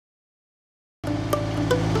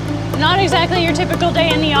Not exactly your typical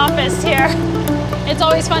day in the office here. It's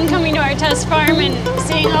always fun coming to our test farm and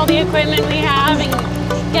seeing all the equipment we have and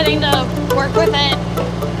getting to work with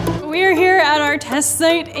it. We're here at our test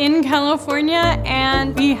site in California,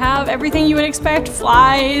 and we have everything you would expect: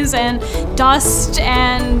 flies and dust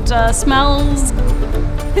and smells.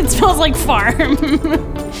 It smells like farm.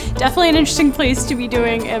 Definitely an interesting place to be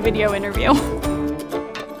doing a video interview.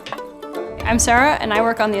 I'm Sarah, and I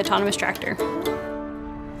work on the autonomous tractor.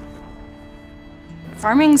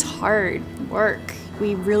 Farming's hard work.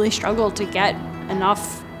 We really struggle to get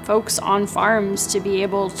enough folks on farms to be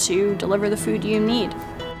able to deliver the food you need.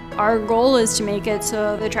 Our goal is to make it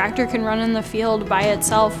so the tractor can run in the field by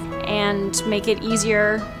itself and make it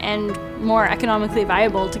easier and more economically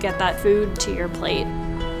viable to get that food to your plate.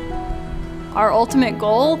 Our ultimate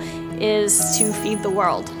goal is to feed the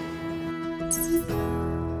world.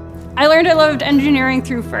 I learned I loved engineering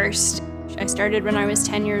through FIRST. I started when I was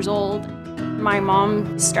 10 years old. My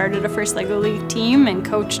mom started a FIRST LEGO League team and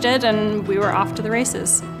coached it, and we were off to the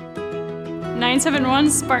races.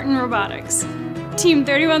 971 Spartan Robotics. Team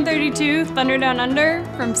 3132 Thunder Down Under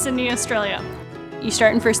from Sydney, Australia. You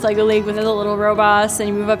start in FIRST LEGO League with the little robots, then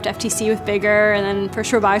you move up to FTC with bigger, and then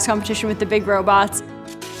FIRST Robotics competition with the big robots.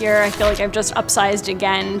 Here I feel like I've just upsized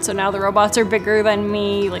again, so now the robots are bigger than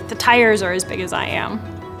me, like the tires are as big as I am.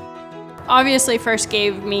 Obviously, FIRST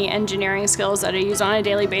gave me engineering skills that I use on a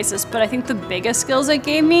daily basis, but I think the biggest skills it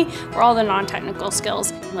gave me were all the non-technical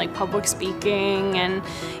skills, like public speaking and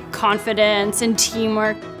confidence and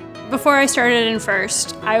teamwork. Before I started in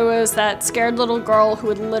FIRST, I was that scared little girl who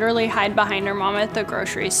would literally hide behind her mom at the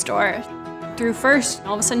grocery store. Through FIRST,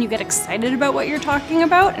 all of a sudden you get excited about what you're talking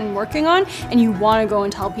about and working on, and you want to go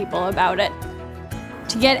and tell people about it.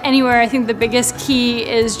 To get anywhere, I think the biggest key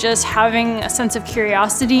is just having a sense of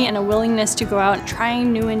curiosity and a willingness to go out and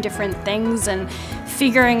trying new and different things and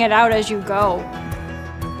figuring it out as you go.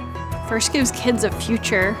 FIRST gives kids a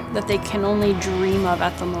future that they can only dream of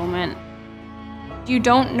at the moment. You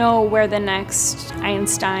don't know where the next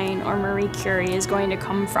Einstein or Marie Curie is going to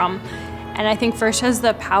come from. And I think FIRST has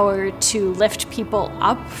the power to lift people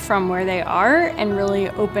up from where they are and really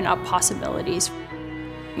open up possibilities.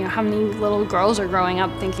 You know, how many little girls are growing up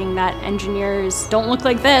thinking that engineers don't look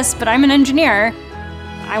like this, but I'm an engineer.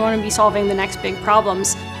 I want to be solving the next big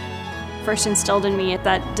problems. FIRST instilled in me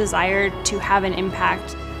that desire to have an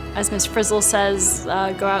impact. As Ms. Frizzle says,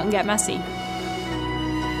 go out and get messy.